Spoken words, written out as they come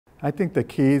I think the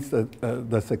keys to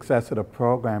the success of the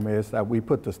program is that we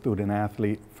put the student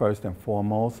athlete first and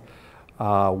foremost.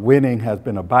 Winning has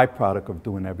been a byproduct of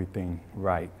doing everything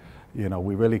right. You know,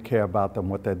 we really care about them,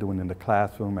 what they're doing in the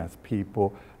classroom as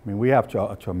people. I mean, we have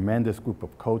a tremendous group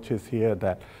of coaches here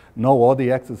that know all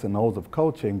the X's and O's of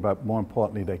coaching, but more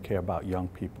importantly, they care about young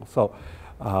people. So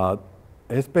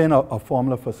it's been a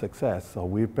formula for success. So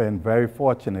we've been very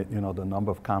fortunate, you know, the number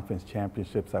of conference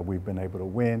championships that we've been able to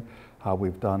win, how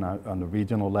we've done on the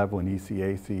regional level in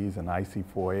ECACs and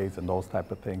IC4As and those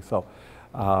type of things. So,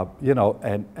 you know,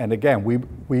 and again,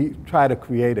 we try to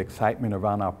create excitement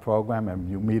around our program, and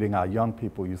you meeting our young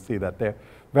people, you see that they're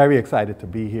very excited to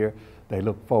be here. They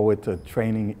look forward to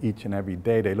training each and every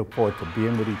day. They look forward to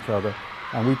being with each other.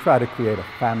 And we try to create a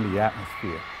family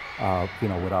atmosphere, you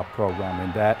know, with our program.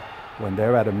 And that, when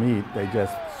they're at a meet, they're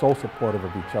just so supportive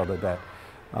of each other that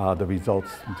the results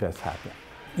just happen.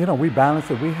 You know, we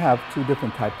balance it. We have two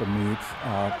different types of meets.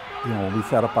 You know, when we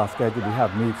set up our schedule, we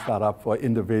have meets set up for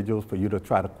individuals, for you to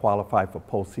try to qualify for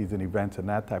postseason events and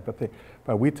that type of thing.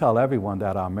 But we tell everyone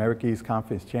that our America East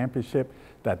Conference Championship,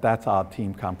 that's our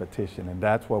team competition. And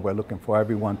that's where we're looking for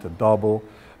everyone to double,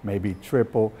 maybe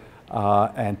triple,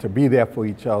 and to be there for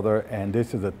each other. And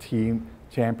this is a team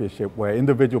championship where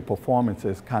individual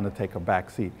performances kind of take a back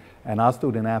seat. And our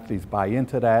student athletes buy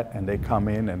into that, and they come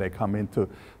in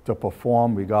to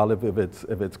perform, regardless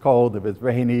if it's cold, if it's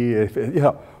rainy, if it, you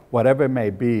know, whatever it may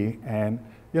be. And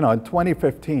you know, in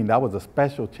 2015, that was a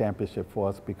special championship for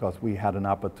us because we had an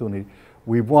opportunity.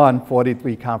 We won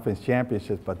 43 conference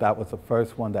championships, but that was the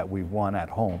first one that we won at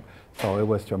home. So it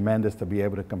was tremendous to be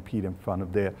able to compete in front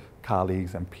of their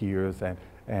colleagues and peers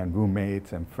and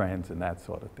roommates and friends and that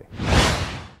sort of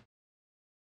thing.